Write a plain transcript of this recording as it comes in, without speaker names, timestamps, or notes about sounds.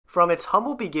From its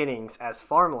humble beginnings as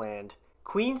farmland,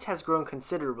 Queens has grown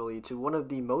considerably to one of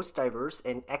the most diverse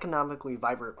and economically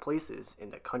vibrant places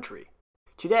in the country.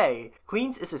 Today,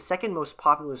 Queens is the second most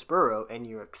populous borough in New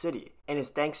York City, and is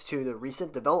thanks to the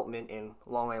recent development in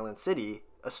Long Island City,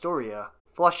 Astoria,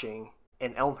 Flushing,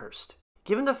 and Elmhurst.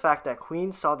 Given the fact that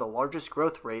Queens saw the largest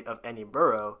growth rate of any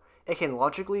borough, it can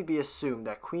logically be assumed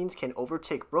that Queens can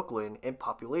overtake Brooklyn in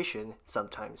population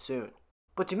sometime soon.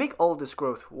 But to make all of this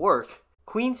growth work,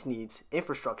 Queens needs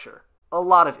infrastructure. A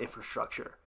lot of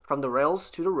infrastructure. From the rails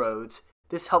to the roads,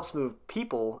 this helps move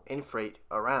people and freight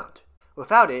around.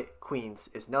 Without it, Queens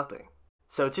is nothing.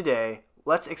 So today,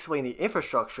 let's explain the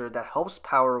infrastructure that helps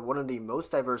power one of the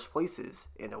most diverse places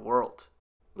in the world.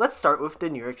 Let's start with the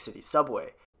New York City subway,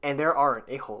 and there aren't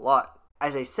a whole lot.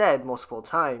 As I said multiple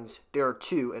times, there are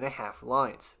 2.5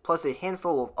 lines, plus a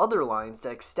handful of other lines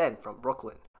that extend from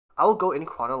Brooklyn. I will go in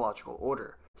chronological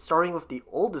order, starting with the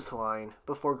oldest line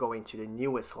before going to the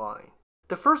newest line.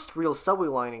 The first real subway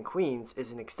line in Queens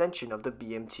is an extension of the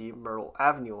BMT Myrtle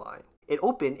Avenue line. It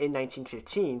opened in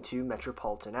 1915 to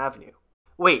Metropolitan Avenue.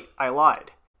 Wait, I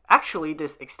lied. Actually,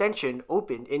 this extension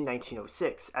opened in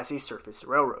 1906 as a surface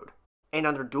railroad, and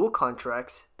under dual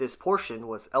contracts, this portion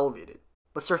was elevated.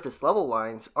 But surface level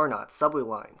lines are not subway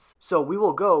lines, so we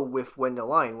will go with when the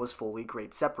line was fully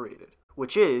grade separated,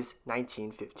 which is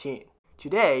 1915.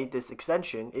 Today, this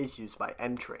extension is used by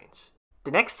M trains.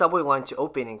 The next subway line to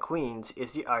open in Queens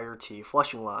is the IRT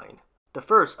Flushing line, the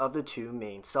first of the two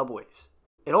main subways.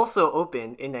 It also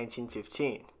opened in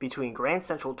 1915 between Grand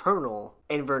Central Terminal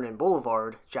and Vernon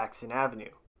Boulevard, Jackson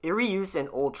Avenue. It reused an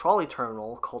old trolley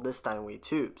terminal called the Steinway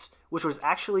Tubes, which was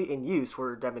actually in use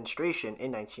for a demonstration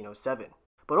in 1907,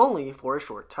 but only for a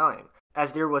short time,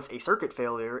 as there was a circuit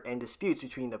failure and disputes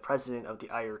between the president of the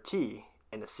IRT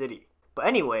and the city. But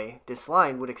anyway, this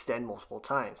line would extend multiple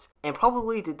times, and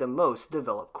probably did the most to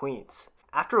develop Queens.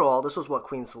 After all, this was what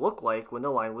Queens looked like when the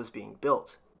line was being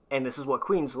built, and this is what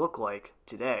Queens look like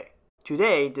today.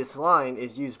 Today, this line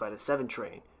is used by the 7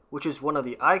 train, which is one of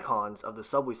the icons of the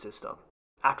subway system.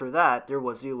 After that, there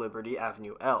was the Liberty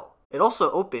Avenue L. It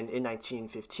also opened in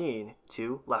 1915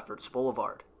 to Lefferts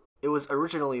Boulevard. It was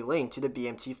originally linked to the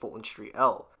BMT Fulton Street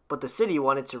L, but the city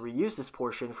wanted to reuse this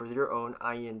portion for their own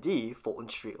IND Fulton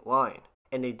Street line,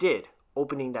 and they did,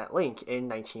 opening that link in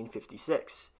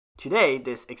 1956. Today,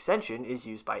 this extension is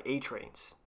used by A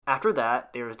trains. After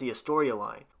that, there is the Astoria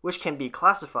line, which can be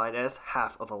classified as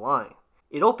half of a line.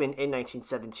 It opened in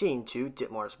 1917 to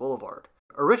Ditmars Boulevard.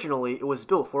 Originally, it was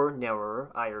built for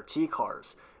narrower IRT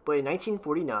cars, but in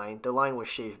 1949, the line was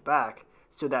shaved back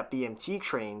so that BMT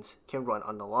trains can run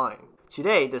on the line.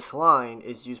 Today, this line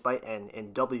is used by N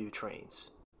and W trains.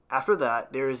 After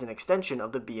that, there is an extension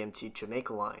of the BMT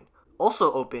Jamaica line.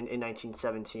 Also opened in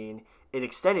 1917, it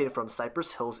extended from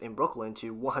Cypress Hills in Brooklyn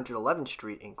to 111th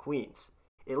Street in Queens.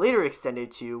 It later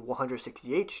extended to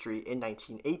 168th Street in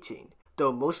 1918,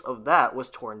 though most of that was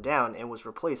torn down and was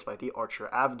replaced by the Archer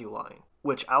Avenue line,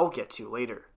 which I'll get to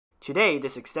later. Today,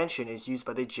 this extension is used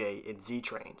by the J and Z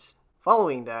trains.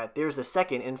 Following that, there is the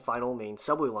second and final main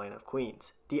subway line of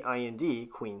Queens, the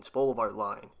IND Queens Boulevard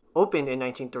line. Opened in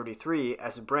 1933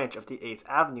 as a branch of the 8th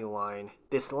Avenue line,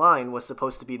 this line was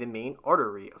supposed to be the main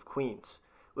artery of Queens,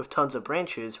 with tons of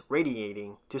branches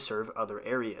radiating to serve other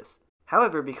areas.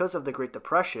 However, because of the Great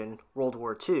Depression, World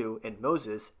War II, and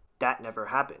Moses, that never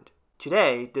happened.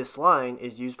 Today, this line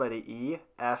is used by the E,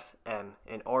 F, M,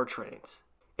 and R trains.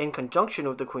 In conjunction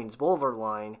with the Queens Boulevard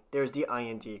line, there's the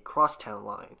IND Crosstown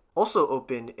line. Also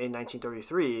opened in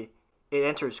 1933, it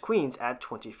enters Queens at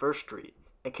 21st Street.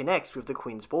 It connects with the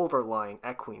Queens Boulevard line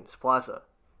at Queens Plaza.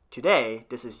 Today,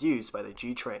 this is used by the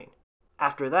G train.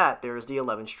 After that, there is the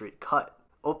 11th Street Cut.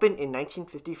 Opened in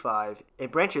 1955,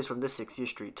 it branches from the 60th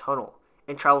Street Tunnel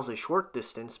and travels a short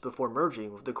distance before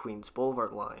merging with the Queens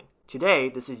Boulevard line. Today,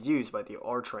 this is used by the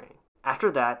R train.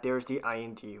 After that, there is the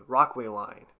IND Rockaway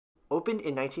line. Opened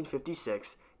in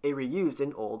 1956, it reused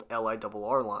an old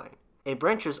LIRR line. It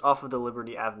branches off of the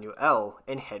Liberty Avenue L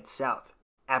and heads south.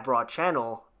 At Broad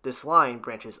Channel, this line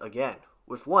branches again,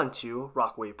 with one to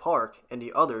Rockaway Park and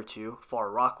the other to Far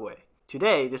Rockaway.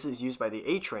 Today, this is used by the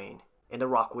A train and the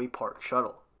Rockaway Park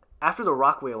shuttle. After the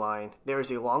Rockaway line, there is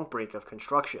a long break of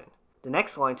construction. The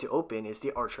next line to open is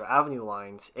the Archer Avenue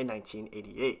lines in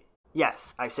 1988.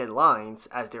 Yes, I said lines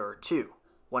as there are two,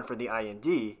 one for the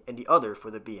IND and the other for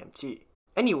the BMT.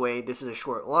 Anyway, this is a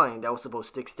short line that was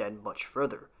supposed to extend much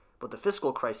further, but the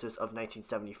fiscal crisis of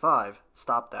 1975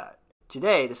 stopped that.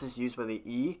 Today, this is used by the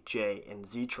E, J, and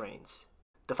Z trains.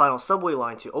 The final subway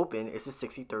line to open is the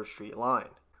 63rd Street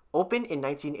line. Opened in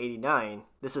 1989,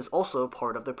 this is also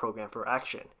part of the Program for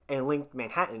Action and linked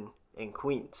Manhattan and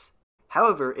Queens.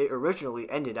 However, it originally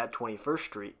ended at 21st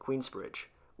Street, Queensbridge,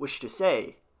 which to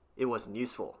say, it wasn't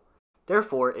useful.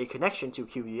 Therefore, a connection to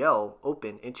QBL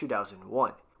opened in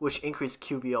 2001, which increased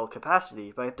QBL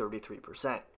capacity by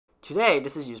 33%. Today,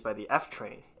 this is used by the F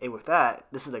train, and with that,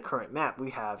 this is the current map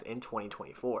we have in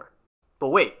 2024. But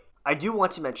wait, I do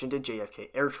want to mention the JFK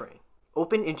Air Train.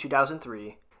 Opened in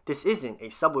 2003, this isn't a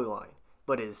subway line,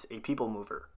 but is a people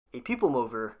mover. A people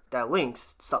mover that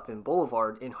links Sutphin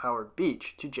Boulevard in Howard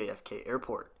Beach to JFK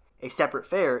Airport. A separate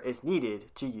fare is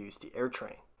needed to use the air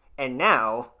train. And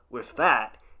now, with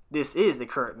that, this is the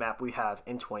current map we have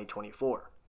in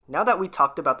 2024. Now that we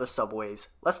talked about the subways,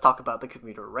 let's talk about the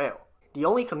commuter rail. The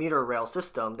only commuter rail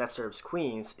system that serves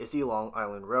Queens is the Long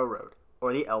Island Railroad,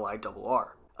 or the LIRR.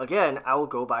 Again, I will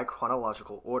go by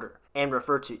chronological order, and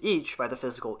refer to each by the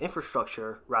physical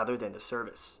infrastructure rather than the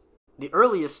service. The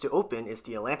earliest to open is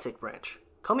the Atlantic branch.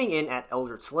 Coming in at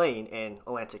Eldred's Lane and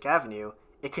Atlantic Avenue,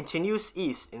 it continues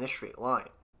east in a straight line.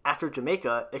 After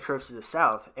Jamaica, it curves to the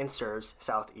south and serves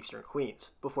southeastern Queens,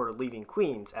 before leaving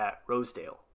Queens at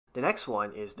Rosedale. The next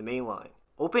one is the Main Line.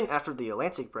 Open after the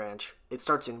Atlantic branch, it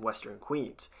starts in western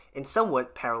Queens, and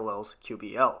somewhat parallels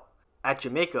QBL. At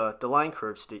Jamaica, the line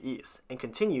curves to the east, and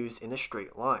continues in a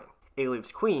straight line. It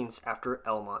leaves Queens after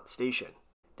Elmont Station.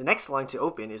 The next line to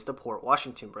open is the Port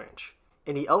Washington branch.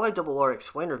 In the LIRR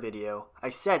explainer video, I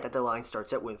said that the line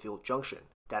starts at Winfield Junction.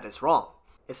 That is wrong.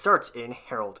 It starts in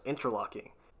Herald Interlocking,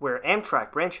 where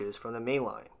Amtrak branches from the main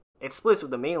line. It splits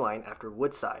with the main line after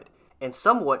Woodside, and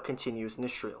somewhat continues in a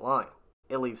straight line.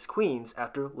 It leaves Queens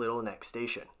after Little Neck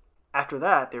Station. After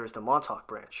that, there is the Montauk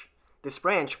branch. This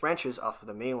branch branches off of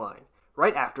the main line,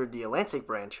 right after the Atlantic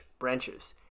branch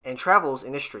branches, and travels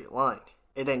in a straight line.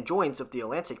 It then joins with the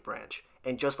Atlantic branch,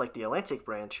 and just like the Atlantic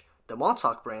branch, the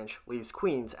Montauk branch leaves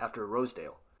Queens after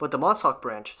Rosedale. But the Montauk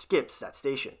branch skips that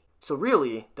station. So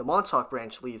really, the Montauk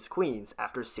branch leaves Queens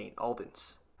after St.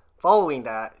 Albans. Following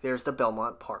that, there's the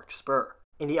Belmont Park Spur.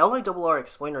 In the LIRR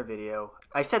explainer video,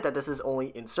 I said that this is only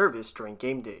in service during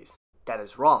game days. That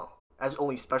is wrong, as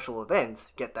only special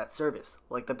events get that service,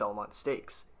 like the Belmont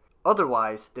Stakes.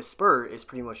 Otherwise, the spur is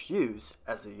pretty much used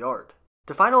as a yard.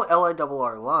 The final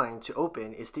LIRR line to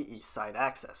open is the East Side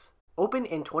Access. Open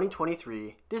in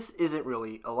 2023, this isn't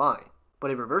really a line, but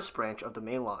a reverse branch of the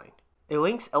main line. It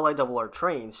links LIRR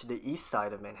trains to the east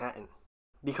side of Manhattan.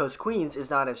 Because Queens is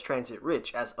not as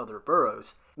transit-rich as other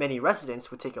boroughs, many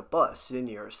residents would take a bus to the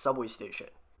nearest subway station.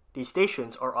 These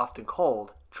stations are often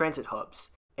called transit hubs,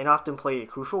 and often play a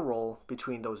crucial role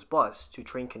between those bus to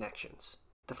train connections.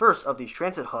 The first of these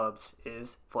transit hubs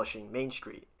is Flushing Main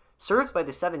Street. Served by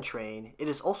the 7 train, it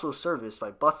is also serviced by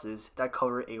buses that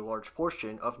cover a large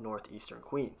portion of northeastern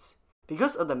Queens.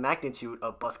 Because of the magnitude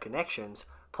of bus connections,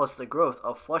 plus the growth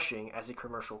of Flushing as a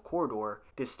commercial corridor,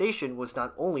 this station was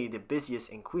not only the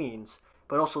busiest in Queens,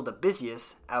 but also the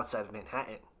busiest outside of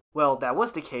Manhattan. Well, that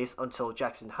was the case until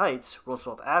Jackson Heights,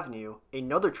 Roosevelt Avenue,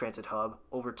 another transit hub,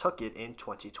 overtook it in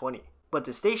 2020. But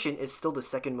the station is still the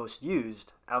second most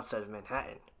used outside of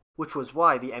Manhattan, which was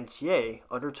why the MTA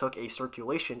undertook a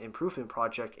circulation improvement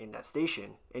project in that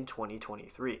station in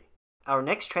 2023. Our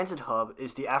next transit hub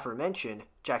is the aforementioned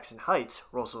Jackson Heights,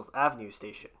 Roosevelt Avenue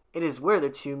station. It is where the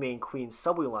two main Queens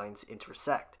subway lines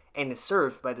intersect, and is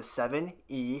served by the 7,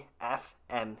 E, F,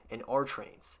 M, and R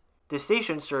trains. This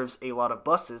station serves a lot of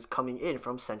buses coming in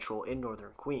from central and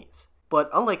northern Queens. But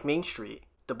unlike Main Street,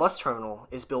 the bus terminal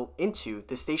is built into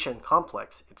the station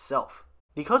complex itself.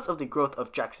 Because of the growth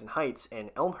of Jackson Heights and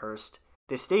Elmhurst,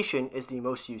 this station is the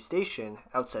most used station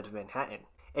outside of Manhattan.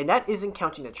 And that isn't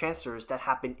counting the transfers that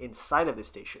happen inside of the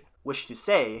station, which to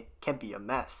say can be a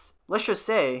mess. Let's just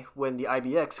say when the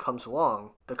IBX comes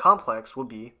along, the complex will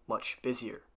be much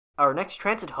busier. Our next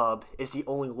transit hub is the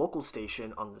only local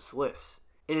station on this list.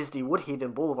 It is the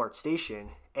Woodhaven Boulevard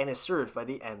station and is served by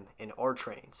the M and R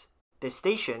trains. This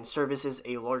station services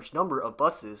a large number of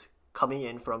buses coming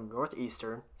in from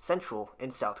northeastern, central,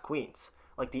 and south Queens,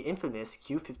 like the infamous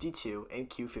Q52 and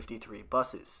Q53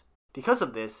 buses. Because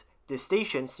of this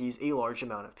station sees a large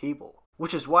amount of people,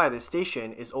 which is why this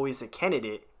station is always a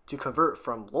candidate to convert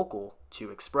from local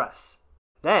to express.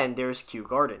 Then there's Kew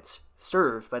Gardens,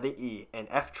 served by the E and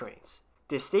F trains.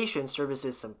 This station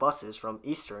services some buses from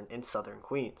eastern and southern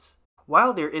Queens.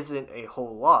 While there isn't a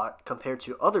whole lot compared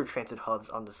to other transit hubs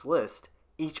on this list,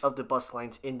 each of the bus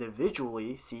lines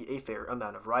individually see a fair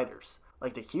amount of riders,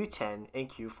 like the Q10 and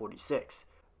Q46,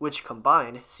 which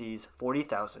combined sees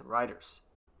 40,000 riders.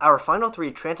 Our final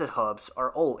 3 transit hubs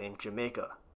are all in Jamaica.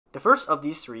 The first of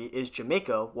these 3 is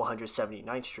Jamaica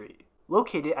 179th Street.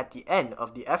 Located at the end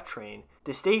of the F train,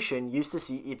 the station used to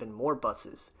see even more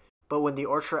buses, but when the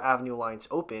Archer Avenue lines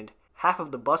opened, half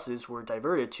of the buses were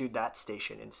diverted to that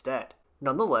station instead.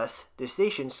 Nonetheless, the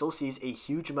station still sees a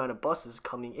huge amount of buses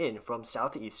coming in from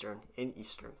southeastern and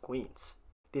eastern Queens.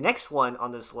 The next one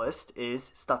on this list is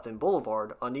Stutphin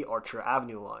Boulevard on the Archer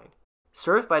Avenue line.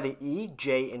 Served by the E,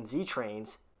 J, and Z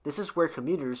trains, this is where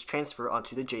commuters transfer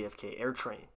onto the JFK Air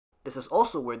train. This is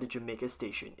also where the Jamaica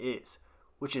station is,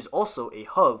 which is also a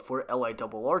hub for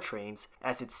LIRR trains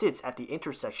as it sits at the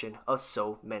intersection of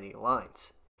so many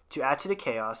lines. To add to the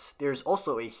chaos, there is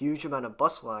also a huge amount of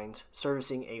bus lines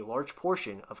servicing a large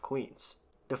portion of Queens.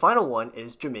 The final one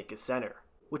is Jamaica Center,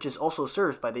 which is also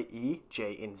served by the E,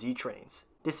 J, and Z trains.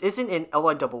 This isn't an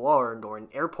LIRR nor an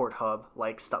airport hub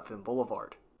like Stutphin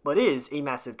Boulevard, but is a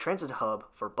massive transit hub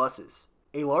for buses.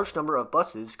 A large number of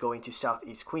buses going to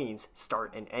Southeast Queens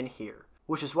start and end here,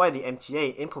 which is why the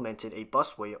MTA implemented a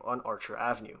busway on Archer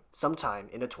Avenue sometime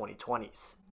in the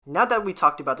 2020s. Now that we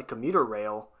talked about the commuter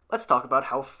rail, let's talk about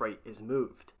how freight is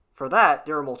moved. For that,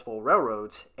 there are multiple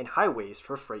railroads and highways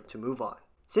for freight to move on.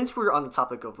 Since we're on the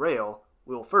topic of rail,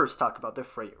 we will first talk about the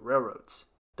freight railroads.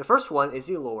 The first one is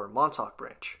the Lower Montauk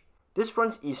Branch. This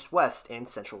runs east-west in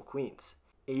central Queens.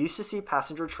 It used to see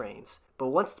passenger trains, but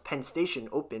once the Penn Station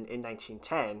opened in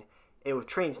 1910, and with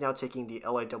trains now taking the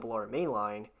LIRR main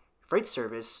line, freight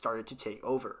service started to take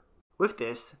over. With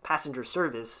this, passenger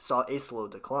service saw a slow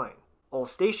decline. All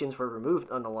stations were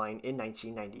removed on the line in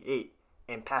 1998,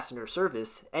 and passenger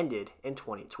service ended in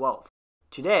 2012.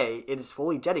 Today, it is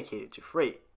fully dedicated to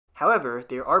freight. However,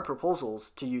 there are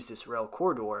proposals to use this rail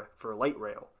corridor for light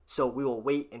rail, so we will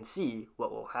wait and see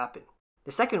what will happen.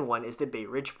 The second one is the Bay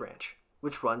Ridge Branch,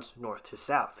 which runs north to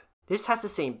south. This has the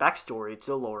same backstory to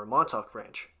the Lower Montauk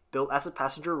Branch. Built as a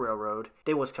passenger railroad,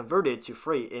 then was converted to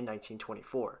freight in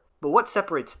 1924. But what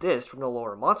separates this from the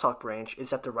Lower Montauk Branch is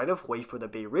that the right-of-way for the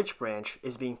Bay Ridge Branch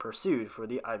is being pursued for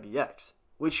the IBX,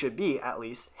 which should be at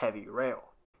least heavy rail.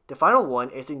 The final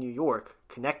one is the New York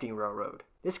Connecting Railroad.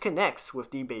 This connects with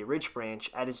the Bay Ridge Branch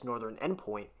at its northern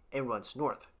endpoint and runs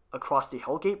north, across the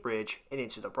Hellgate Bridge and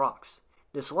into the Bronx.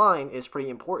 This line is pretty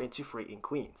important to freight in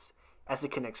Queens, as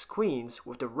it connects Queens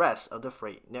with the rest of the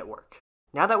freight network.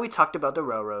 Now that we talked about the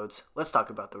railroads, let's talk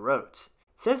about the roads.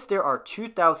 Since there are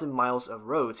 2,000 miles of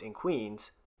roads in Queens,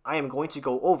 I am going to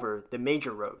go over the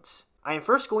major roads. I am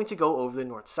first going to go over the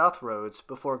north-south roads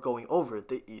before going over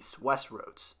the east-west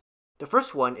roads. The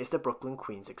first one is the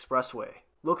Brooklyn-Queens Expressway.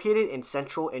 Located in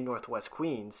central and northwest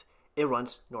Queens, it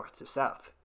runs north to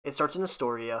south. It starts in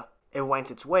Astoria and winds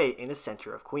its way in the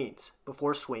center of Queens,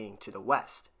 before swinging to the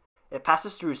west. It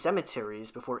passes through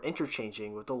cemeteries before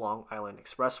interchanging with the Long Island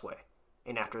Expressway,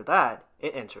 and after that,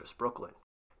 it enters Brooklyn.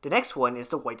 The next one is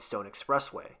the Whitestone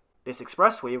Expressway. This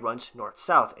expressway runs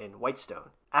north-south in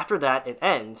Whitestone. After that, it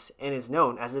ends and is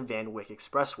known as the Van Wyck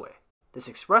Expressway. This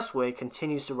expressway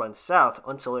continues to run south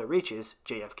until it reaches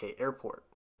JFK Airport.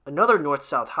 Another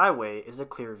north-south highway is the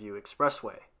Clearview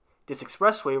Expressway. This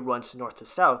expressway runs north to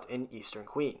south in eastern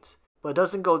Queens, but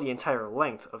doesn't go the entire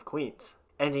length of Queens,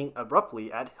 ending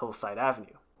abruptly at Hillside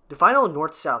Avenue. The final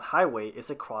north-south highway is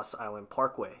the Cross Island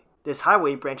Parkway. This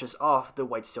highway branches off the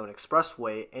Whitestone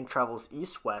Expressway and travels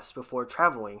east-west before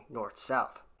traveling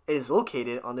north-south. It is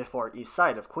located on the far east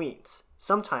side of Queens,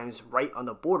 sometimes right on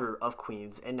the border of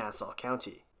Queens and Nassau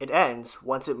County. It ends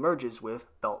once it merges with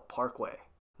Belt Parkway.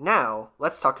 Now,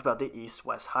 let's talk about the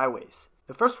east-west highways.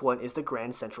 The first one is the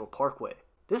Grand Central Parkway.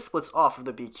 This splits off of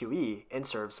the BQE and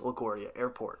serves LaGuardia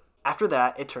Airport. After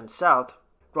that, it turns south,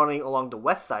 running along the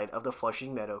west side of the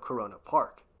Flushing Meadow Corona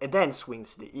Park. It then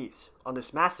swings to the east on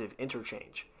this massive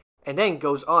interchange, and then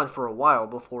goes on for a while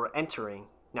before entering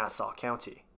Nassau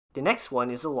County. The next one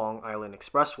is the Long Island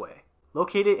Expressway.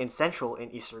 Located in central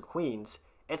and eastern Queens,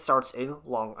 it starts in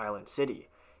Long Island City,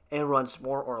 and runs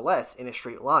more or less in a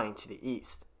straight line to the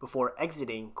east, before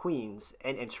exiting Queens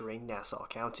and entering Nassau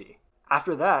County.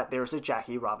 After that, there's the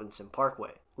Jackie Robinson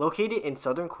Parkway. Located in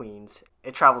southern Queens,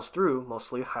 it travels through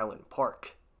mostly Highland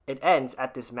Park. It ends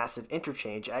at this massive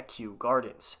interchange at Kew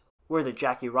Gardens, where the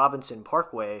Jackie Robinson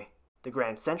Parkway, the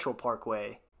Grand Central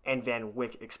Parkway, and Van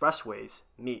Wyck Expressways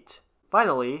meet.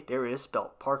 Finally, there is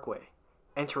Belt Parkway.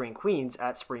 Entering Queens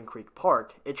at Spring Creek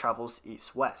Park, it travels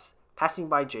east-west, passing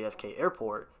by JFK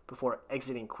Airport before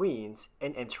exiting Queens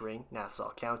and entering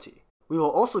Nassau County. We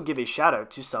will also give a shout out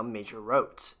to some major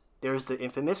roads. There's the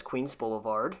infamous Queens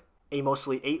Boulevard, a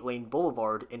mostly 8-lane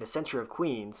boulevard in the center of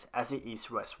Queens as the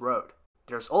east-west road.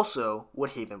 There's also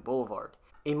Woodhaven Boulevard,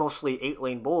 a mostly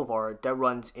 8-lane boulevard that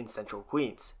runs in central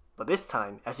Queens, but this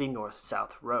time as a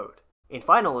north-south road. And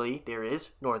finally, there is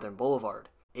Northern Boulevard,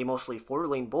 a mostly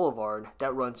 4-lane boulevard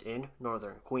that runs in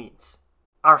northern Queens.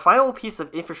 Our final piece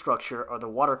of infrastructure are the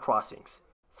water crossings.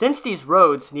 Since these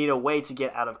roads need a way to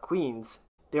get out of Queens,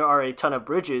 There are a ton of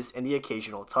bridges and the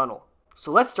occasional tunnel.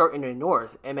 So let's start in the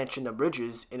north and mention the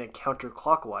bridges in a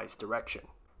counterclockwise direction.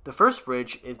 The first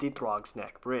bridge is the Throgs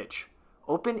Neck Bridge.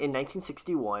 Opened in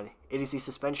 1961, it is a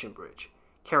suspension bridge,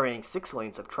 carrying 6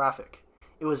 lanes of traffic.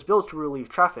 It was built to relieve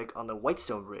traffic on the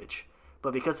Whitestone Bridge,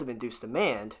 but because of induced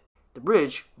demand, the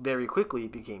bridge very quickly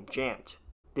became jammed.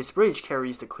 This bridge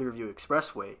carries the Clearview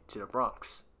Expressway to the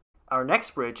Bronx. Our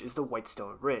next bridge is the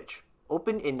Whitestone Bridge.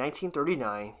 Opened in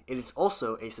 1939, it is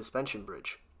also a suspension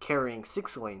bridge, carrying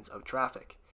 6 lanes of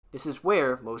traffic. This is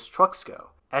where most trucks go,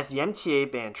 as the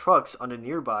MTA banned trucks on the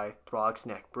nearby Throgs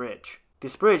Neck Bridge.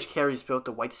 This bridge carries both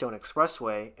the Whitestone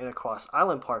Expressway and the Cross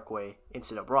Island Parkway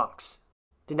into the Bronx.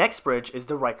 The next bridge is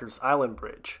the Rikers Island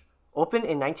Bridge. Opened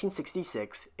in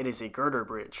 1966, it is a girder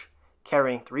bridge,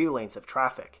 carrying 3 lanes of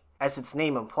traffic. As its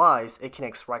name implies, it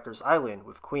connects Rikers Island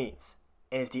with Queens,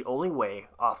 and is the only way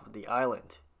off of the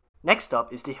island. Next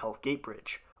up is the Hell Gate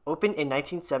Bridge. Opened in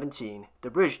 1917, the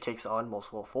bridge takes on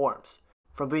multiple forms,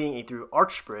 from being a through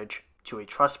arch bridge to a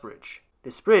truss bridge.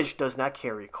 This bridge does not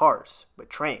carry cars, but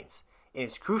trains, and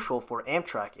is crucial for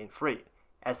Amtrak and freight,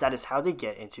 as that is how they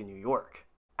get into New York.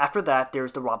 After that, there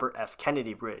is the Robert F.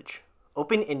 Kennedy Bridge.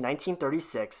 Opened in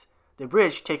 1936, the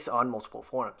bridge takes on multiple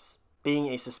forms, being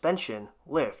a suspension,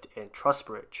 lift, and truss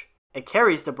bridge. It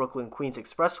carries the Brooklyn-Queens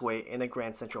Expressway and the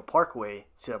Grand Central Parkway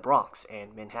to the Bronx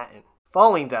and Manhattan.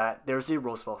 Following that, there's the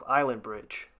Roosevelt Island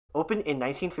Bridge. Opened in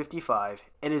 1955,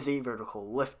 it is a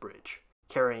vertical lift bridge,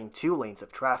 carrying 2 lanes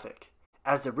of traffic.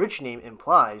 As the bridge name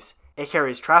implies, it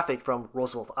carries traffic from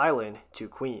Roosevelt Island to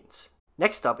Queens.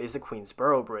 Next up is the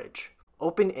Queensboro Bridge.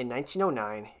 Opened in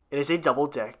 1909, it is a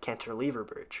double-deck cantilever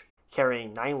bridge,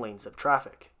 carrying 9 lanes of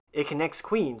traffic. It connects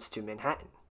Queens to Manhattan,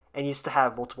 and used to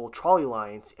have multiple trolley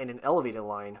lines and an elevated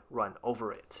line run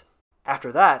over it.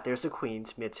 After that, there's the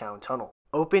Queens Midtown Tunnel.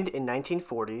 Opened in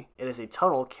 1940, it is a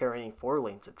tunnel carrying 4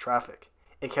 lanes of traffic.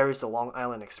 It carries the Long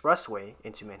Island Expressway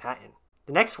into Manhattan.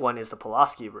 The next one is the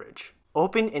Pulaski Bridge.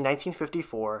 Opened in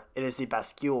 1954, it is the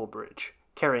Bascule Bridge,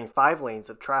 carrying 5 lanes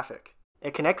of traffic.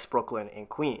 It connects Brooklyn and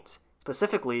Queens,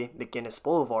 specifically McGinnis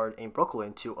Boulevard in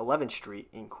Brooklyn to 11th Street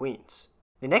in Queens.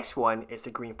 The next one is the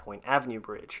Greenpoint Avenue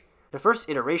Bridge. The first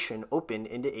iteration opened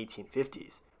in the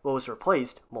 1850s, but was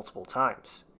replaced multiple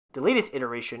times. The latest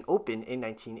iteration opened in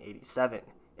 1987,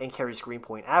 and carries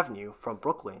Greenpoint Avenue from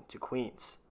Brooklyn to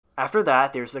Queens. After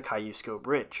that, there's the Kosciuszko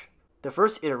Bridge. The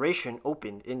first iteration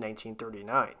opened in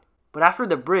 1939. But after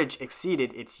the bridge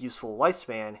exceeded its useful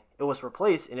lifespan, it was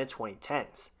replaced in the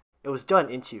 2010s. It was done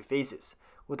in 2 phases,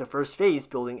 with the first phase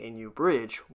building a new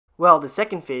bridge, while the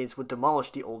second phase would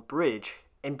demolish the old bridge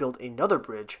and build another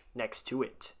bridge next to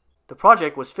it. The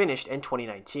project was finished in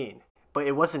 2019, but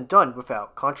it wasn't done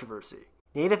without controversy.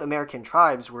 Native American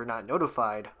tribes were not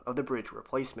notified of the bridge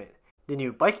replacement. The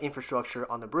new bike infrastructure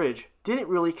on the bridge didn't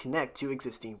really connect to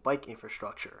existing bike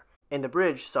infrastructure, and the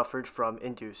bridge suffered from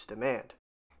induced demand.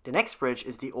 The next bridge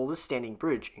is the oldest standing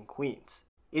bridge in Queens.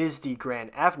 It is the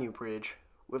Grand Avenue Bridge,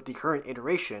 with the current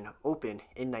iteration opened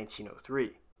in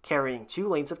 1903. Carrying 2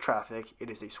 lanes of traffic, it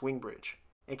is a swing bridge.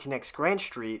 It connects Grand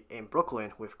Street in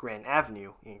Brooklyn with Grand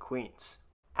Avenue in Queens.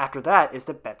 After that is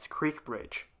the Betts Creek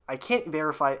Bridge. I can't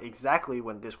verify exactly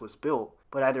when this was built,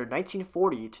 but either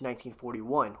 1940 to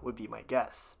 1941 would be my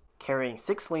guess. Carrying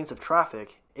 6 lanes of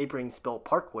traffic, it brings Bell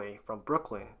Parkway from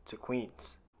Brooklyn to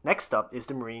Queens. Next up is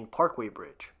the Marine Parkway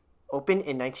Bridge. Opened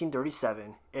in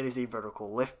 1937, it is a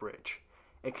vertical lift bridge.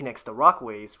 It connects the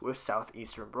Rockaways with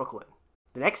southeastern Brooklyn.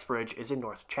 The next bridge is a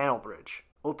North Channel Bridge.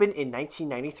 Opened in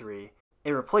 1993,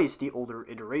 it replaced the older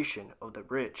iteration of the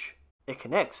bridge. It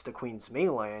connects the Queens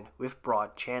mainland with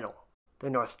Broad Channel. The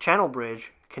North Channel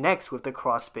Bridge connects with the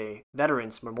Cross Bay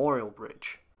Veterans Memorial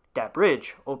Bridge. That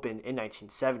bridge opened in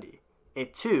 1970.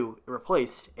 It too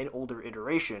replaced an older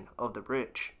iteration of the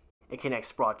bridge. It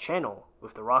connects Broad Channel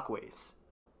with the Rockaways.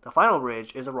 The final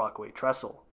bridge is a Rockaway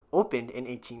Trestle. Opened in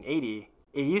 1880,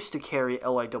 it used to carry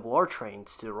LIRR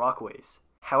trains to the Rockaways.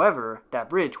 However, that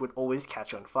bridge would always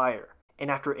catch on fire,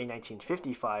 and after a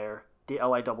 1950 fire, the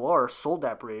LIRR sold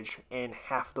that bridge and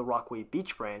half the Rockaway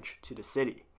Beach branch to the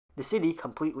city. The city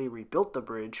completely rebuilt the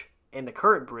bridge, and the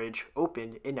current bridge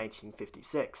opened in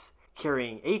 1956,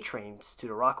 carrying A trains to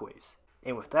the Rockaways.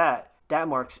 And with that, that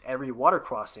marks every water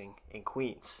crossing in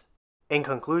Queens. In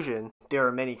conclusion, there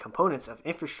are many components of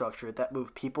infrastructure that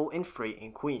move people and freight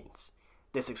in Queens.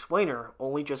 This explainer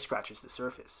only just scratches the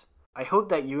surface. I hope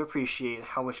that you appreciate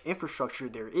how much infrastructure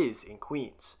there is in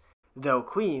Queens, though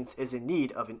Queens is in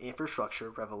need of an infrastructure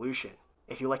revolution.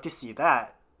 If you'd like to see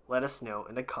that, let us know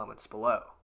in the comments below.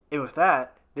 And with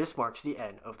that, this marks the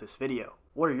end of this video.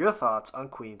 What are your thoughts on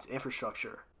Queens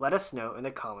infrastructure? Let us know in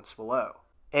the comments below.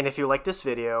 And if you like this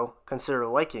video, consider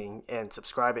liking and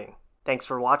subscribing. Thanks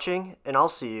for watching, and I'll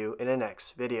see you in the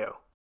next video.